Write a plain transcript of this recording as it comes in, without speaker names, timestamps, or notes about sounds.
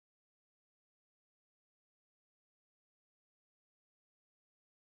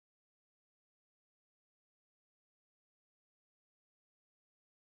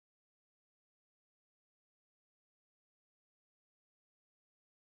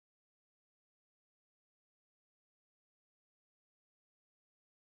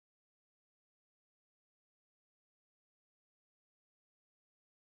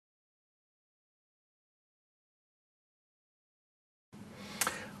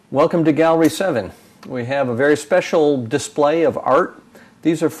Welcome to Gallery 7. We have a very special display of art.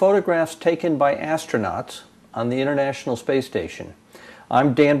 These are photographs taken by astronauts on the International Space Station.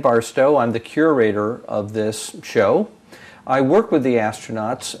 I'm Dan Barstow. I'm the curator of this show. I work with the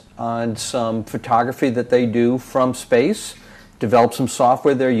astronauts on some photography that they do from space, develop some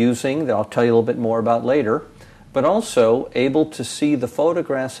software they're using that I'll tell you a little bit more about later, but also able to see the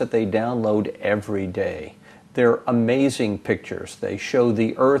photographs that they download every day. They're amazing pictures. They show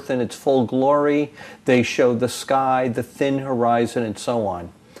the Earth in its full glory. They show the sky, the thin horizon, and so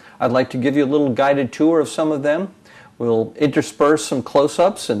on. I'd like to give you a little guided tour of some of them. We'll intersperse some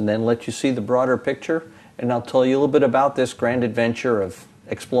close-ups and then let you see the broader picture. And I'll tell you a little bit about this grand adventure of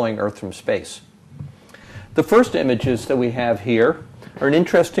exploring Earth from space. The first images that we have here are an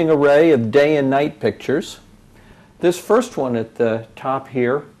interesting array of day and night pictures. This first one at the top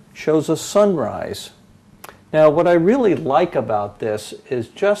here shows a sunrise. Now, what I really like about this is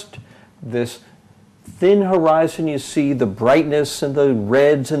just this thin horizon. You see the brightness and the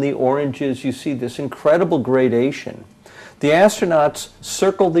reds and the oranges. You see this incredible gradation. The astronauts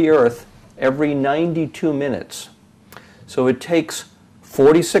circle the Earth every 92 minutes. So it takes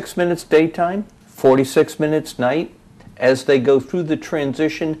 46 minutes daytime, 46 minutes night, as they go through the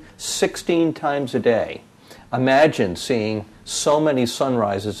transition 16 times a day. Imagine seeing so many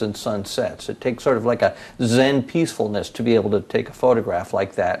sunrises and sunsets. It takes sort of like a Zen peacefulness to be able to take a photograph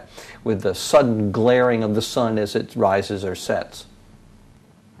like that with the sudden glaring of the sun as it rises or sets.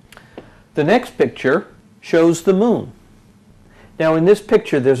 The next picture shows the moon. Now in this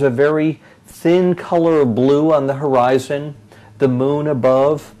picture there's a very thin color of blue on the horizon, the moon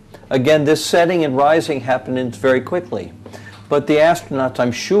above. Again, this setting and rising happens very quickly. But the astronauts,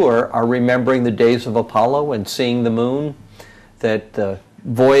 I'm sure, are remembering the days of Apollo and seeing the moon, that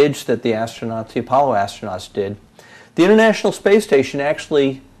voyage that the Apollo astronauts did. The International Space Station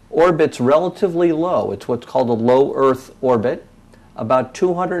actually orbits relatively low. It's what's called a low Earth orbit, about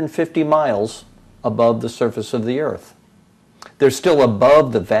 250 miles above the surface of the Earth. They're still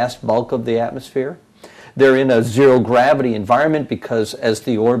above the vast bulk of the atmosphere. They're in a zero-gravity environment because as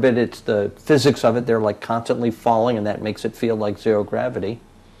the orbit, it's the physics of it, they're like constantly falling, and that makes it feel like zero gravity.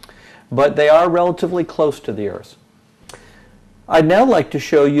 But they are relatively close to the Earth. I'd now like to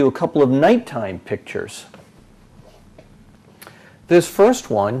show you a couple of nighttime pictures. This first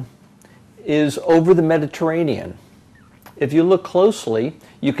one is over the Mediterranean. If you look closely,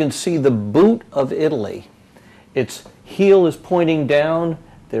 you can see the boot of Italy. Its heel is pointing down.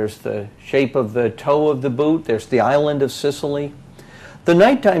 There's the shape of the toe of the boot. There's the island of Sicily. The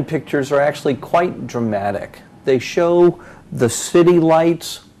nighttime pictures are actually quite dramatic. They show the city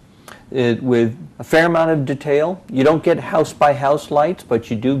lights with a fair amount of detail. You don't get house-by-house lights, but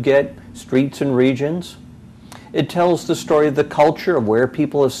you do get streets and regions. It tells the story of the culture of where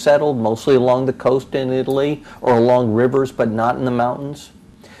people have settled, mostly along the coast in Italy or along rivers, but not in the mountains.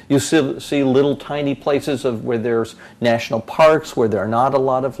 You see little tiny places where there's national parks where there are not a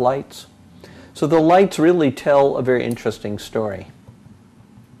lot of lights. So the lights really tell a very interesting story.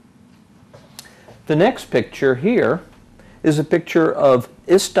 The next picture here is a picture of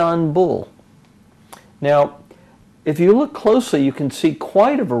Istanbul. Now, if you look closely, you can see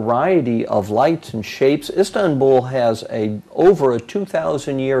quite a variety of lights and shapes. Istanbul has over a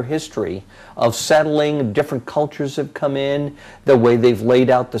 2,000-year history of settling. Different cultures have come in. The way they've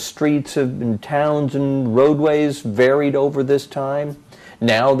laid out the streets and towns and roadways varied over this time.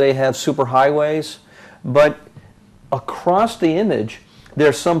 Now they have superhighways. But across the image, there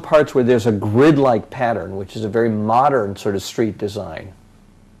are some parts where there's a grid-like pattern, which is a very modern sort of street design.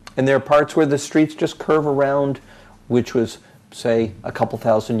 And there are parts where the streets just curve around, which was, say, a couple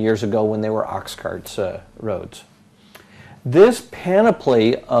thousand years ago when they were ox carts roads. This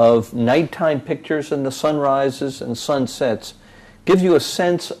panoply of nighttime pictures and the sunrises and sunsets gives you a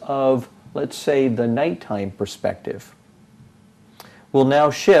sense of, let's say, the nighttime perspective. We'll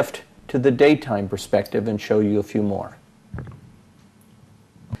now shift to the daytime perspective and show you a few more.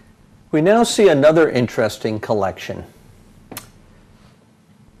 We now see another interesting collection.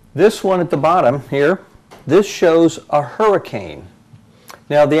 This one at the bottom here, this shows a hurricane.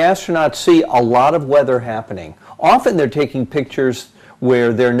 Now the astronauts see a lot of weather happening. Often they're taking pictures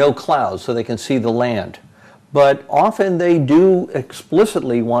where there are no clouds so they can see the land. But often they do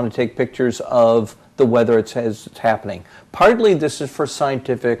explicitly want to take pictures of the weather as it's happening. Partly this is for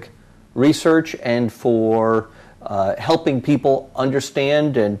scientific research and for helping people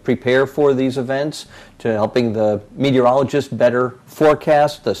understand and prepare for these events, to helping the meteorologists better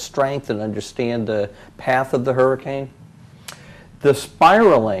forecast the strength and understand the path of the hurricane. The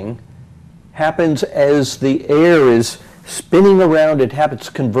spiraling happens as the air is spinning around. It happens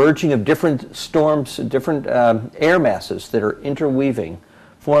converging of different storms, different air masses that are interweaving,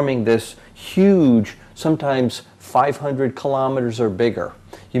 forming this huge, sometimes 500 kilometers or bigger.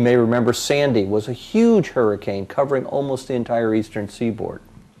 You may remember Sandy was a huge hurricane covering almost the entire eastern seaboard.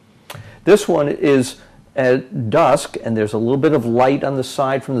 This one is at dusk, and there's a little bit of light on the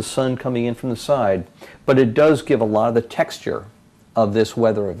side from the sun coming in from the side, but it does give a lot of the texture of this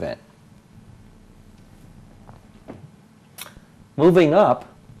weather event. Moving up,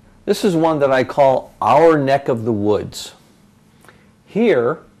 this is one that I call our neck of the woods.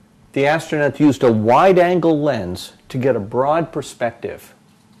 Here, the astronauts used a wide-angle lens to get a broad perspective.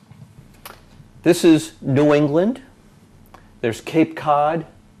 This is New England. There's Cape Cod,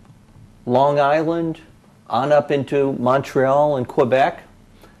 Long Island, on up into Montreal and Quebec,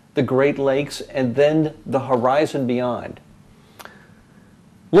 the Great Lakes, and then the horizon beyond.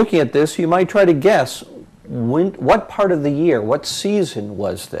 Looking at this, you might try to guess what part of the year, what season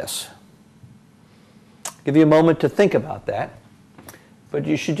was this? Give you a moment to think about that. But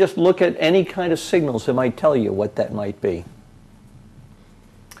you should just look at any kind of signals that might tell you what that might be.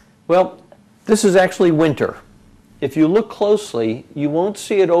 Well, this is actually winter. If you look closely, you won't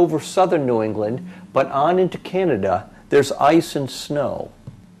see it over southern New England, but on into Canada, there's ice and snow.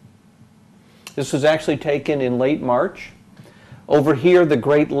 This was actually taken in late March. Over here, the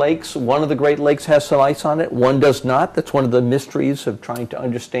Great Lakes, one of the Great Lakes has some ice on it, one does not. That's one of the mysteries of trying to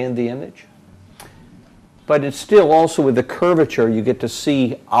understand the image. But it's still also with the curvature, you get to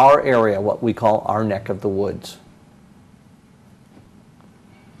see our area, what we call our neck of the woods.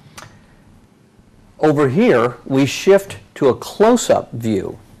 Over here, we shift to a close-up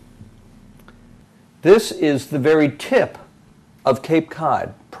view. This is the very tip of Cape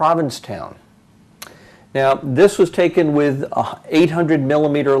Cod, Provincetown. Now, this was taken with a 800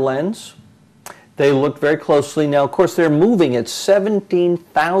 millimeter lens. They looked very closely. Now, of course, they're moving at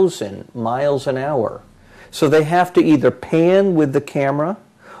 17,000 miles an hour. So they have to either pan with the camera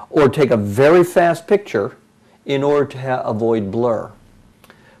or take a very fast picture in order to avoid blur.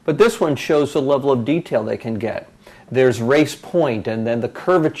 But this one shows the level of detail they can get. There's Race Point, and then the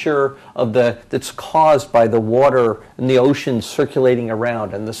curvature of that's caused by the water in the ocean circulating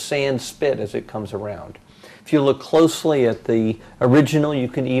around, and the sand spit as it comes around. If you look closely at the original, you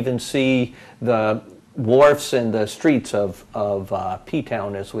can even see the wharfs and the streets of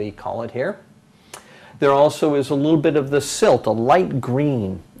P-Town, as we call it here. There also is a little bit of the silt, a light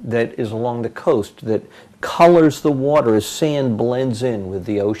green that is along the coast that colors the water as sand blends in with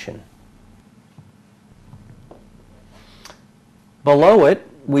the ocean. Below it,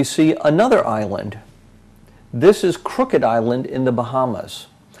 we see another island. This is Crooked Island in the Bahamas.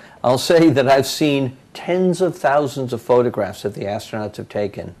 I'll say that I've seen tens of thousands of photographs that the astronauts have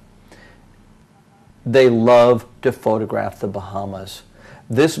taken. They love to photograph the Bahamas.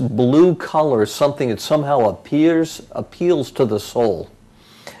 This blue color is something that somehow appeals to the soul.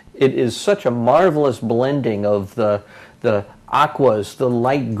 It is such a marvelous blending of the aquas, the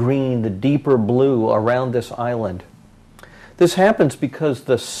light green, the deeper blue around this island. This happens because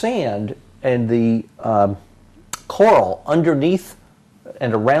the sand and the coral underneath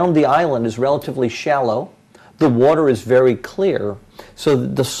and around the island is relatively shallow. The water is very clear, so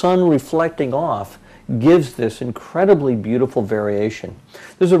that the sun reflecting off gives this incredibly beautiful variation.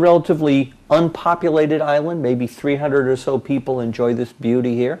 There's a relatively unpopulated island, maybe 300 or so people enjoy this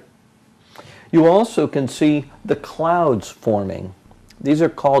beauty here. You also can see the clouds forming. These are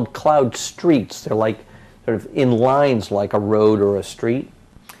called cloud streets. They're like sort of in lines like a road or a street.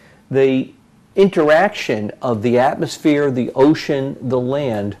 The interaction of the atmosphere, the ocean, the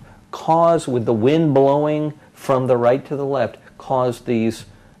land cause, with the wind blowing from the right to the left, cause these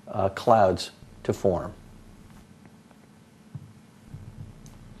clouds to form.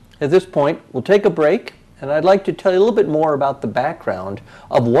 At this point, we'll take a break, and I'd like to tell you a little bit more about the background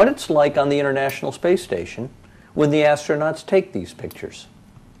of what it's like on the International Space Station when the astronauts take these pictures.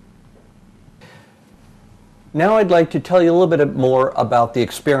 Now I'd like to tell you a little bit more about the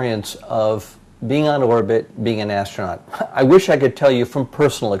experience of being on orbit, being an astronaut. I wish I could tell you from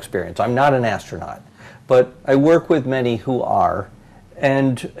personal experience. I'm not an astronaut, but I work with many who are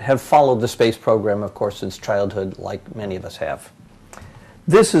and have followed the space program, of course, since childhood, like many of us have.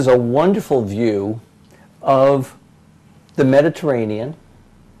 This is a wonderful view of the Mediterranean.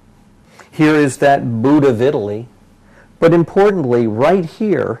 Here is that boot of Italy. But importantly, right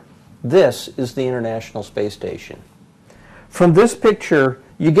here, this is the International Space Station. From this picture,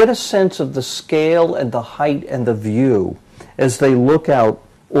 you get a sense of the scale and the height and the view as they look out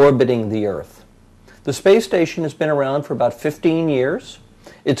orbiting the Earth. The space station has been around for about 15 years,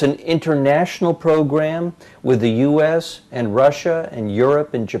 It's an international program with the U.S. and Russia and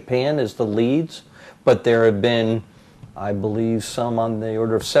Europe and Japan as the leads, but there have been, I believe, some on the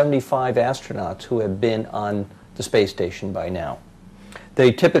order of 75 astronauts who have been on the space station by now.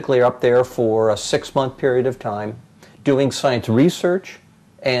 They typically are up there for a 6-month period of time, doing science research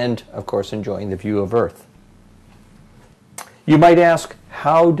and, of course, enjoying the view of Earth. You might ask,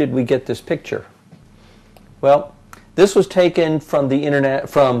 how did we get this picture? Well, this was taken from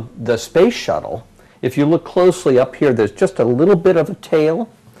the space shuttle. If you look closely up here, there's just a little bit of a tail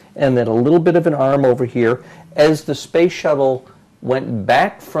and then a little bit of an arm over here. As the space shuttle went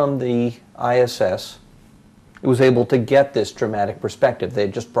back from the ISS, it was able to get this dramatic perspective. They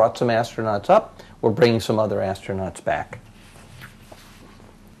had just brought some astronauts up. We're bringing some other astronauts back.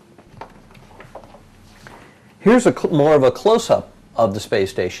 Here's more of a close-up of the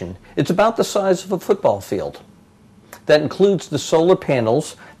space station. It's about the size of a football field. That includes the solar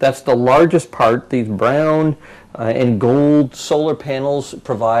panels. That's the largest part. These brown and gold solar panels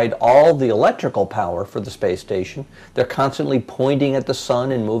provide all the electrical power for the space station. They're constantly pointing at the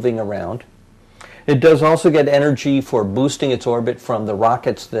sun and moving around. It does also get energy for boosting its orbit from the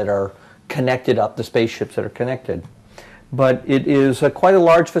rockets that are connected up, the spaceships that are connected. But it is quite a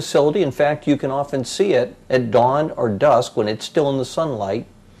large facility. In fact, you can often see it at dawn or dusk when it's still in the sunlight.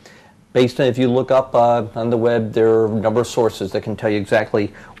 Based on, if you look up on the web, there are a number of sources that can tell you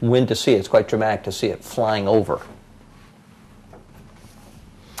exactly when to see it. It's quite dramatic to see it flying over.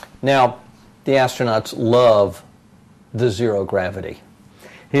 Now, the astronauts love the zero gravity.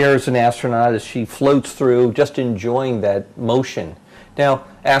 Here's an astronaut as she floats through, just enjoying that motion. Now,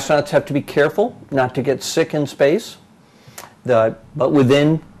 astronauts have to be careful not to get sick in space. But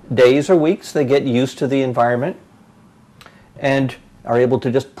within days or weeks, they get used to the environment and are able to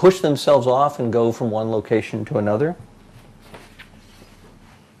just push themselves off and go from one location to another.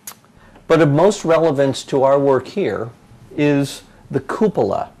 But of most relevance to our work here is the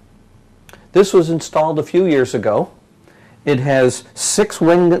cupola. This was installed a few years ago. It has 6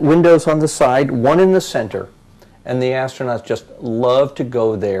 windows on the side, 1 in the center, and the astronauts just love to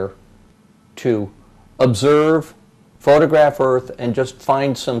go there to observe, photograph Earth, and just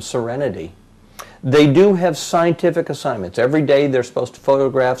find some serenity. They do have scientific assignments. Every day they're supposed to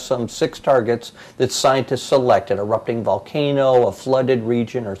photograph some 6 targets that scientists select, an erupting volcano, a flooded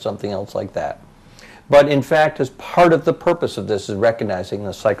region, or something else like that. But in fact, as part of the purpose of this is recognizing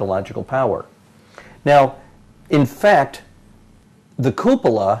the psychological power. Now, in fact, the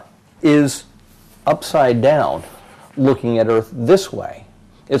cupola is upside down, looking at Earth this way.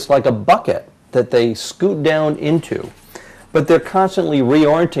 It's like a bucket that they scoot down into, but they're constantly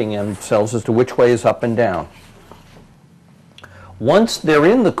reorienting themselves as to which way is up and down. Once they're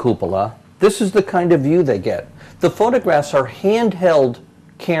in the cupola, this is the kind of view they get. The photographs are handheld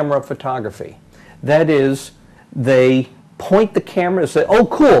camera photography. That is, they point the camera and say, oh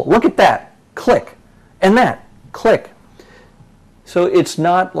cool, look at that, click, and that, click. So it's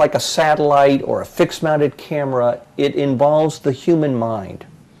not like a satellite or a fixed-mounted camera. It involves the human mind,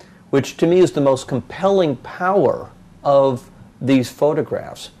 which to me is the most compelling power of these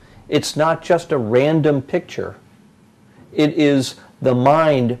photographs. It's not just a random picture. It is the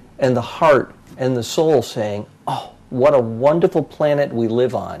mind and the heart and the soul saying, oh, what a wonderful planet we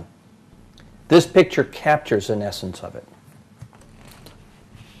live on. This picture captures an essence of it.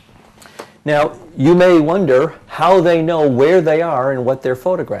 Now, you may wonder how they know where they are and what they're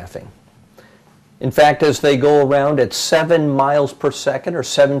photographing. In fact, as they go around at 7 miles per second or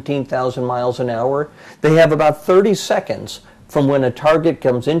 17,000 miles an hour, they have about 30 seconds from when a target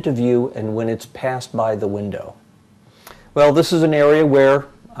comes into view and when it's passed by the window. Well, this is an area where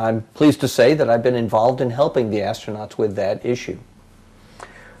I'm pleased to say that I've been involved in helping the astronauts with that issue.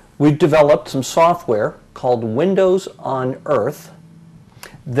 We've developed some software called Windows on Earth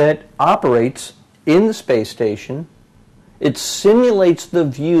that operates in the space station. It simulates the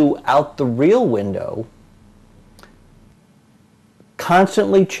view out the real window,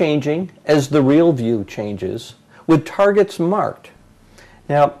 constantly changing as the real view changes, with targets marked.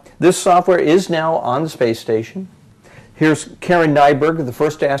 Now, this software is now on the space station. Here's Karen Nyberg, the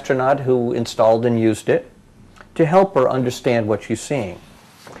first astronaut who installed and used it, to help her understand what she's seeing.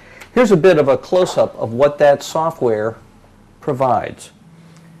 Here's a bit of a close-up of what that software provides.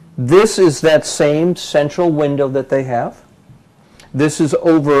 This is that same central window that they have. This is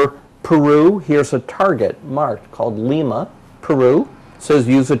over Peru. Here's a target marked called Lima, Peru. It says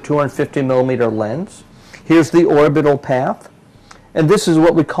use a 250 millimeter lens. Here's the orbital path. And this is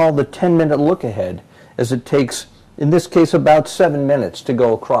what we call the 10-minute look ahead, as it takes, in this case, about 7 minutes to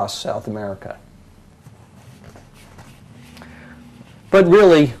go across South America. But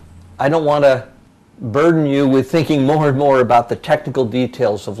really, I don't want to burden you with thinking more and more about the technical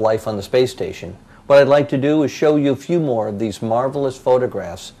details of life on the space station. What I'd like to do is show you a few more of these marvelous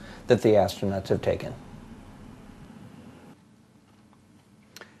photographs that the astronauts have taken.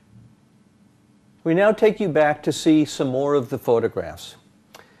 We now take you back to see some more of the photographs.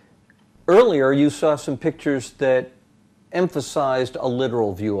 Earlier, you saw some pictures that emphasized a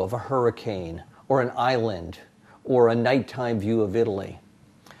literal view of a hurricane or an island or a nighttime view of Italy.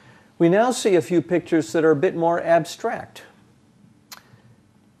 We now see a few pictures that are a bit more abstract.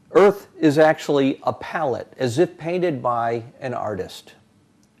 Earth is actually a palette, as if painted by an artist.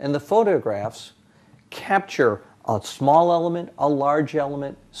 And the photographs capture a small element, a large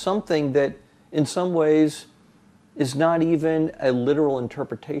element, something that in some ways is not even a literal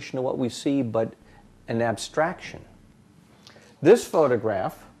interpretation of what we see, but an abstraction. This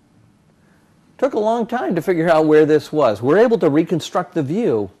photograph took a long time to figure out where this was. We're able to reconstruct the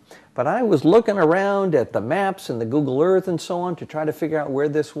view, but I was looking around at the maps and the Google Earth and so on to try to figure out where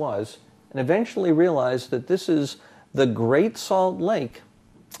this was, and eventually realized that this is the Great Salt Lake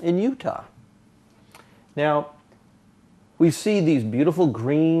in Utah. Now, we see these beautiful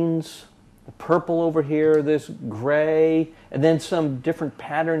greens, the purple over here, this gray, and then some different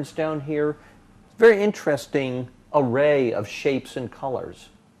patterns down here. Very interesting array of shapes and colors.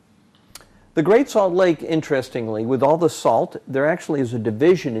 The Great Salt Lake, interestingly, with all the salt, there actually is a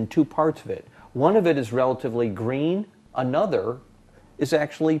division in two parts of it. One of it is relatively green, another is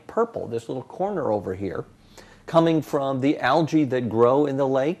actually purple, this little corner over here, coming from the algae that grow in the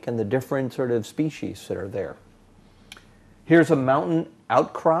lake and the different sort of species that are there. Here's a mountain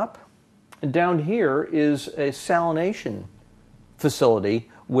outcrop, and down here is a salination facility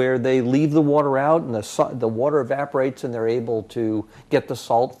where they leave the water out and the water evaporates and they're able to get the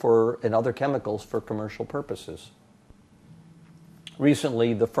salt and other chemicals for commercial purposes.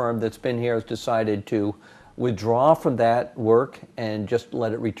 Recently, the firm that's been here has decided to withdraw from that work and just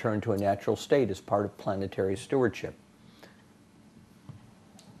let it return to a natural state as part of planetary stewardship.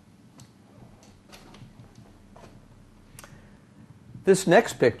 This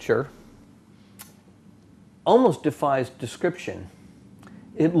next picture almost defies description.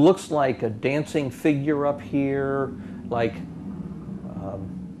 It looks like a dancing figure up here, like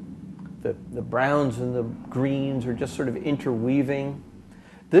the browns and the greens are just sort of interweaving.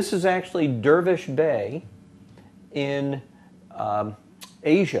 This is actually Dervish Bay in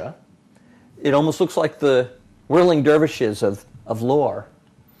Asia. It almost looks like the whirling dervishes of lore.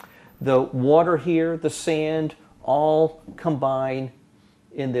 The water here, the sand, all combine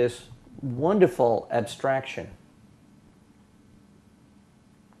in this wonderful abstraction.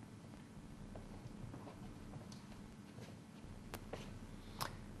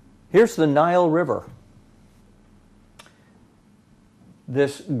 Here's the Nile River.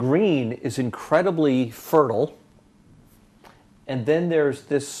 This green is incredibly fertile, and then there's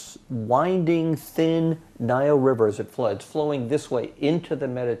this winding, thin Nile River as it floods, flowing this way into the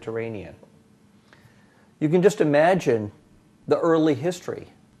Mediterranean. You can just imagine the early history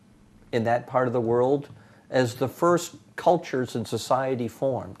in that part of the world as the first cultures and society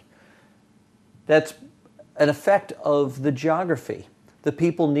formed. That's an effect of the geography. The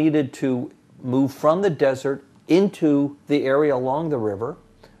people needed to move from the desert into the area along the river,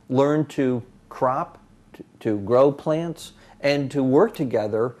 learn to crop, to grow plants, and to work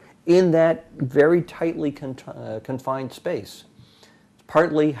together in that very tightly confined space. It's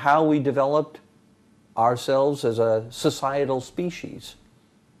partly how we developed ourselves as a societal species,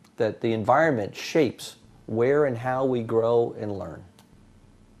 that the environment shapes where and how we grow and learn.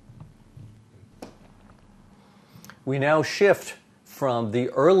 We now shift from the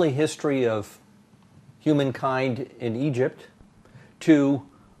early history of humankind in Egypt to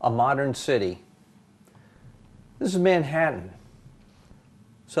a modern city. This is Manhattan.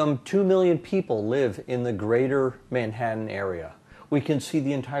 Some 2 million people live in the greater Manhattan area. We can see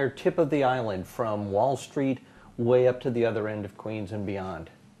the entire tip of the island from Wall Street way up to the other end of Queens and beyond.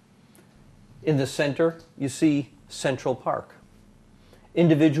 In the center, you see Central Park.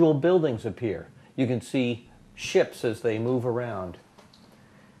 Individual buildings appear. You can see ships as they move around.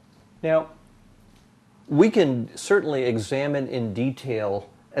 Now, we can certainly examine in detail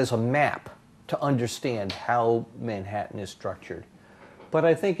as a map to understand how Manhattan is structured. But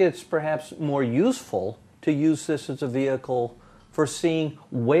I think it's perhaps more useful to use this as a vehicle for seeing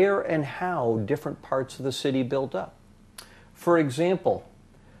where and how different parts of the city build up. For example,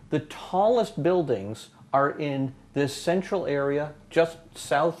 the tallest buildings are in this central area just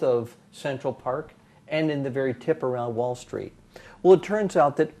south of Central Park and in the very tip around Wall Street. Well, it turns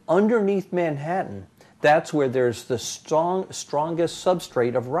out that underneath Manhattan, That's where there's the strongest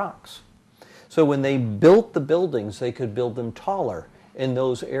substrate of rocks. So when they built the buildings, they could build them taller in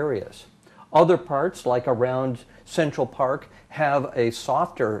those areas. Other parts, like around Central Park, have a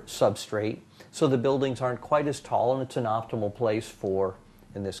softer substrate, so the buildings aren't quite as tall, and it's an optimal place for,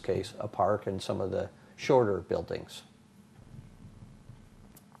 in this case, a park and some of the shorter buildings.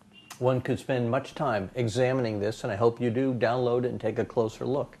 One could spend much time examining this, and I hope you do download it and take a closer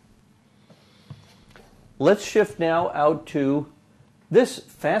look. Let's shift now out to this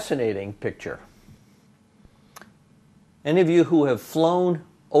fascinating picture. Any of you who have flown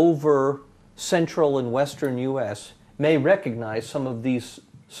over central and western U.S. may recognize some of these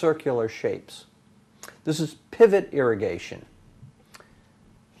circular shapes. This is pivot irrigation.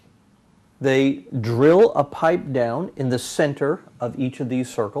 They drill a pipe down in the center of each of these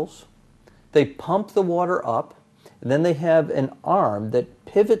circles. They pump the water up, and then they have an arm that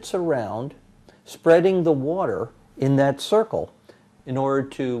pivots around, spreading the water in that circle in order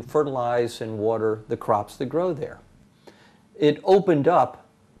to fertilize and water the crops that grow there.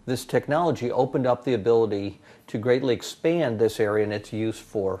 This technology opened up the ability to greatly expand this area and its use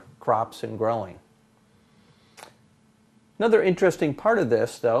for crops and growing. Another interesting part of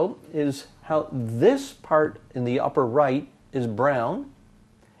this, though, is how this part in the upper right is brown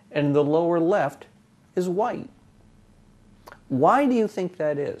and the lower left is white. Why do you think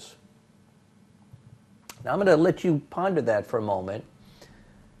that is? Now, I'm going to let you ponder that for a moment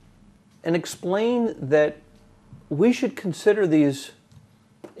and explain that we should consider these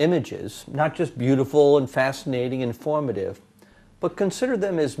images not just beautiful and fascinating and informative, but consider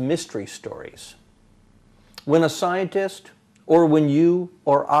them as mystery stories. When a scientist, or when you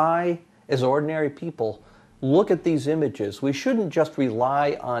or I, as ordinary people, look at these images, we shouldn't just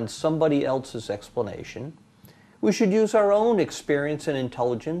rely on somebody else's explanation. We should use our own experience and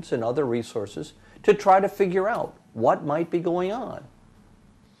intelligence and other resources to try to figure out what might be going on.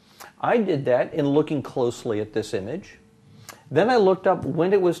 I did that in looking closely at this image. Then I looked up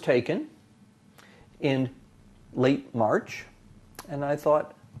when it was taken in late March, and I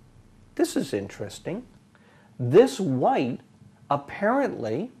thought, this is interesting. This white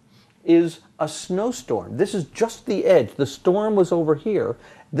apparently is a snowstorm. This is just the edge. The storm was over here.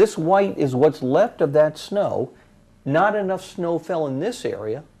 This white is what's left of that snow. Not enough snow fell in this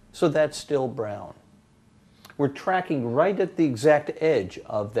area, so that's still brown. We're tracking right at the exact edge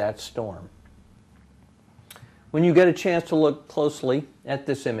of that storm. When you get a chance to look closely at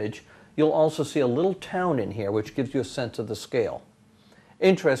this image, you'll also see a little town in here which gives you a sense of the scale.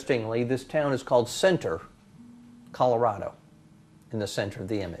 Interestingly, this town is called Center, Colorado, in the center of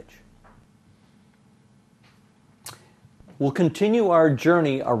the image. We'll continue our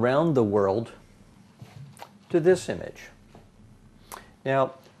journey around the world to this image.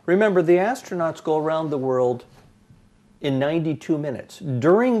 Now, remember, the astronauts go around the world in 92 minutes.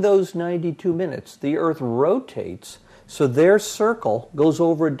 During those 92 minutes, the Earth rotates, so their circle goes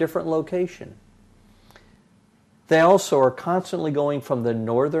over a different location. They also are constantly going from the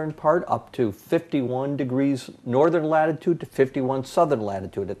northern part up to 51 degrees northern latitude to 51 southern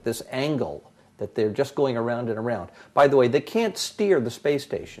latitude at this angle that they're just going around and around. By the way, they can't steer the space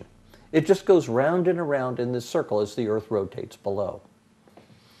station. It just goes round and around in this circle as the Earth rotates below.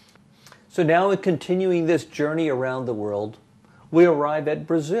 So now, in continuing this journey around the world, we arrive at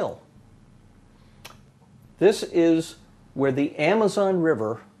Brazil. This is where the Amazon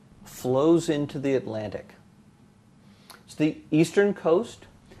River flows into the Atlantic. It's the eastern coast.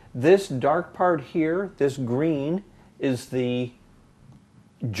 This dark part here, this green, is the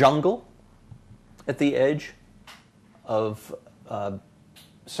jungle at the edge of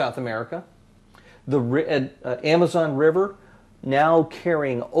South America. The Amazon River, now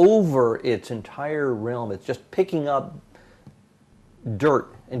carrying over its entire realm. It's just picking up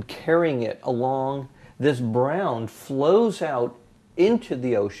dirt and carrying it along. This brown flows out into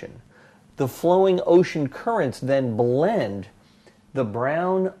the ocean. The flowing ocean currents then blend the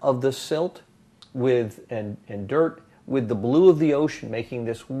brown of the silt and dirt with the blue of the ocean, making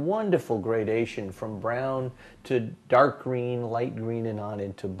this wonderful gradation from brown to dark green, light green, and on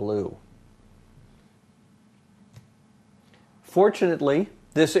into blue. Fortunately,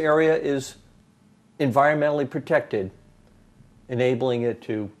 this area is environmentally protected, enabling it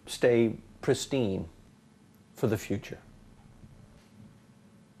to stay pristine for the future.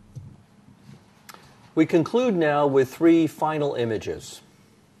 We conclude now with three final images.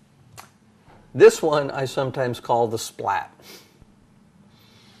 This one I sometimes call the splat.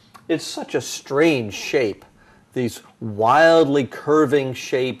 It's such a strange shape, these wildly curving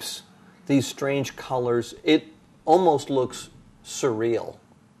shapes, these strange colors. It almost looks surreal.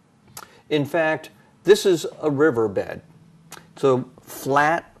 In fact, This is a riverbed. It's a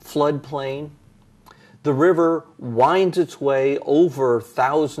flat floodplain. The river winds its way over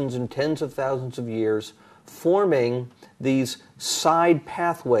thousands and tens of thousands of years, forming these side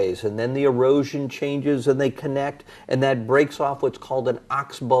pathways, and then the erosion changes and they connect, and that breaks off what's called an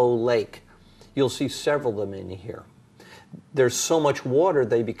oxbow lake. You'll see several of them in here. There's so much water,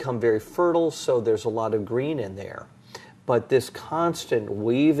 they become very fertile, so there's a lot of green in there. But this constant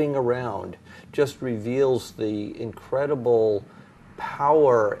weaving around just reveals the incredible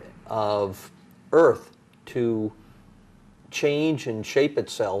power of Earth to change and shape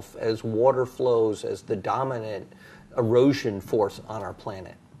itself as water flows as the dominant erosion force on our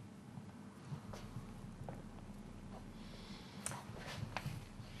planet.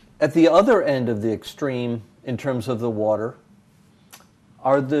 At the other end of the extreme in terms of the water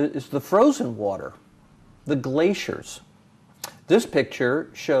is the frozen water, the glaciers. This picture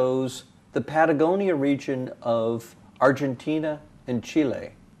shows the Patagonia region of Argentina and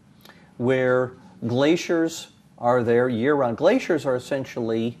Chile, where glaciers are there year-round. Glaciers are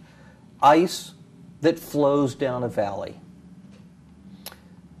essentially ice that flows down a valley.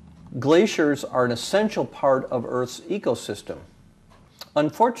 Glaciers are an essential part of Earth's ecosystem.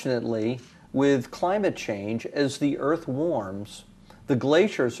 Unfortunately, with climate change, as the Earth warms, the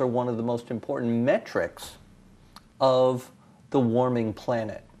glaciers are one of the most important metrics of the warming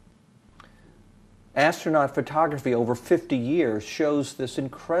planet. Astronaut photography over 50 years shows this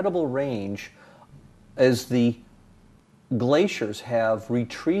incredible range as the glaciers have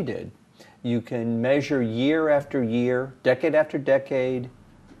retreated. You can measure year after year, decade after decade,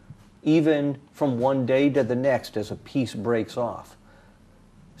 even from one day to the next as a piece breaks off.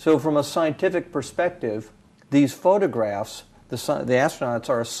 So from a scientific perspective, these photographs, the astronauts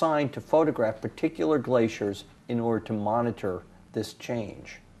are assigned to photograph particular glaciers in order to monitor this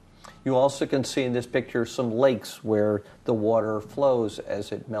change. You also can see in this picture some lakes where the water flows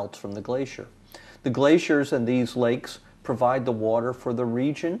as it melts from the glacier. The glaciers and these lakes provide the water for the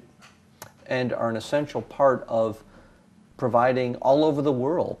region and are an essential part of providing all over the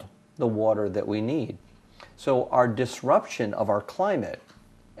world the water that we need. So our disruption of our climate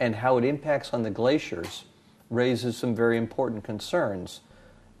and how it impacts on the glaciers raises some very important concerns.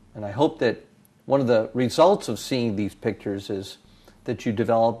 And I hope that one of the results of seeing these pictures is that you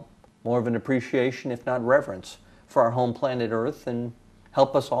develop more of an appreciation, if not reverence, for our home planet Earth and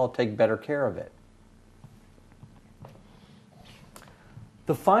help us all take better care of it.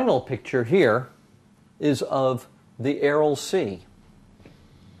 The final picture here is of the Aral Sea.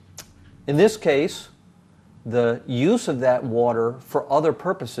 In this case, the use of that water for other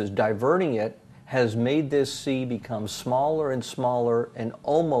purposes, diverting it, has made this sea become smaller and smaller and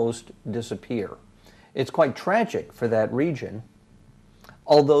almost disappear. It's quite tragic for that region,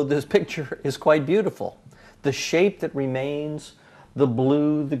 although this picture is quite beautiful. The shape that remains, the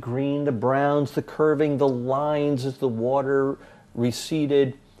blue, the green, the browns, the curving, the lines as the water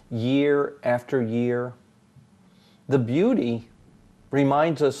receded year after year. The beauty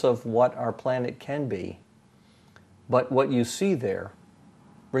reminds us of what our planet can be, but what you see there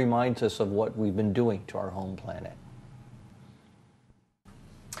reminds us of what we've been doing to our home planet.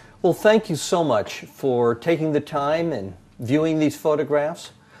 Well, thank you so much for taking the time and viewing these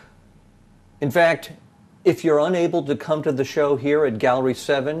photographs. In fact, if you're unable to come to the show here at Gallery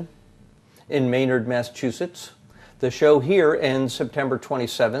 7 in Maynard, Massachusetts, the show here ends September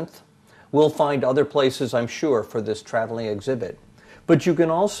 27th. We'll find other places, I'm sure, for this traveling exhibit. But you can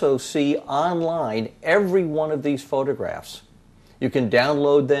also see online every one of these photographs. You can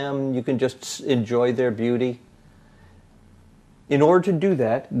download them, you can just enjoy their beauty. In order to do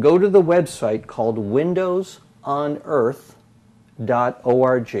that, go to the website called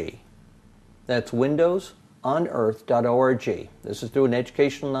windowsonearth.org. That's windowsonearth.org. This is through an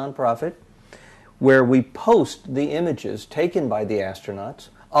educational nonprofit where we post the images taken by the astronauts,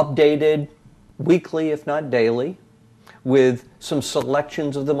 updated weekly if not daily, with some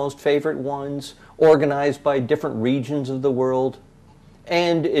selections of the most favorite ones, organized by different regions of the world,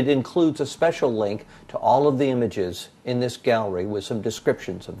 and it includes a special link to all of the images in this gallery with some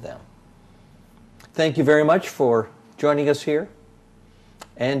descriptions of them. Thank you very much for joining us here,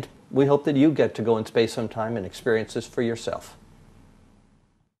 and we hope that you get to go in space sometime and experience this for yourself.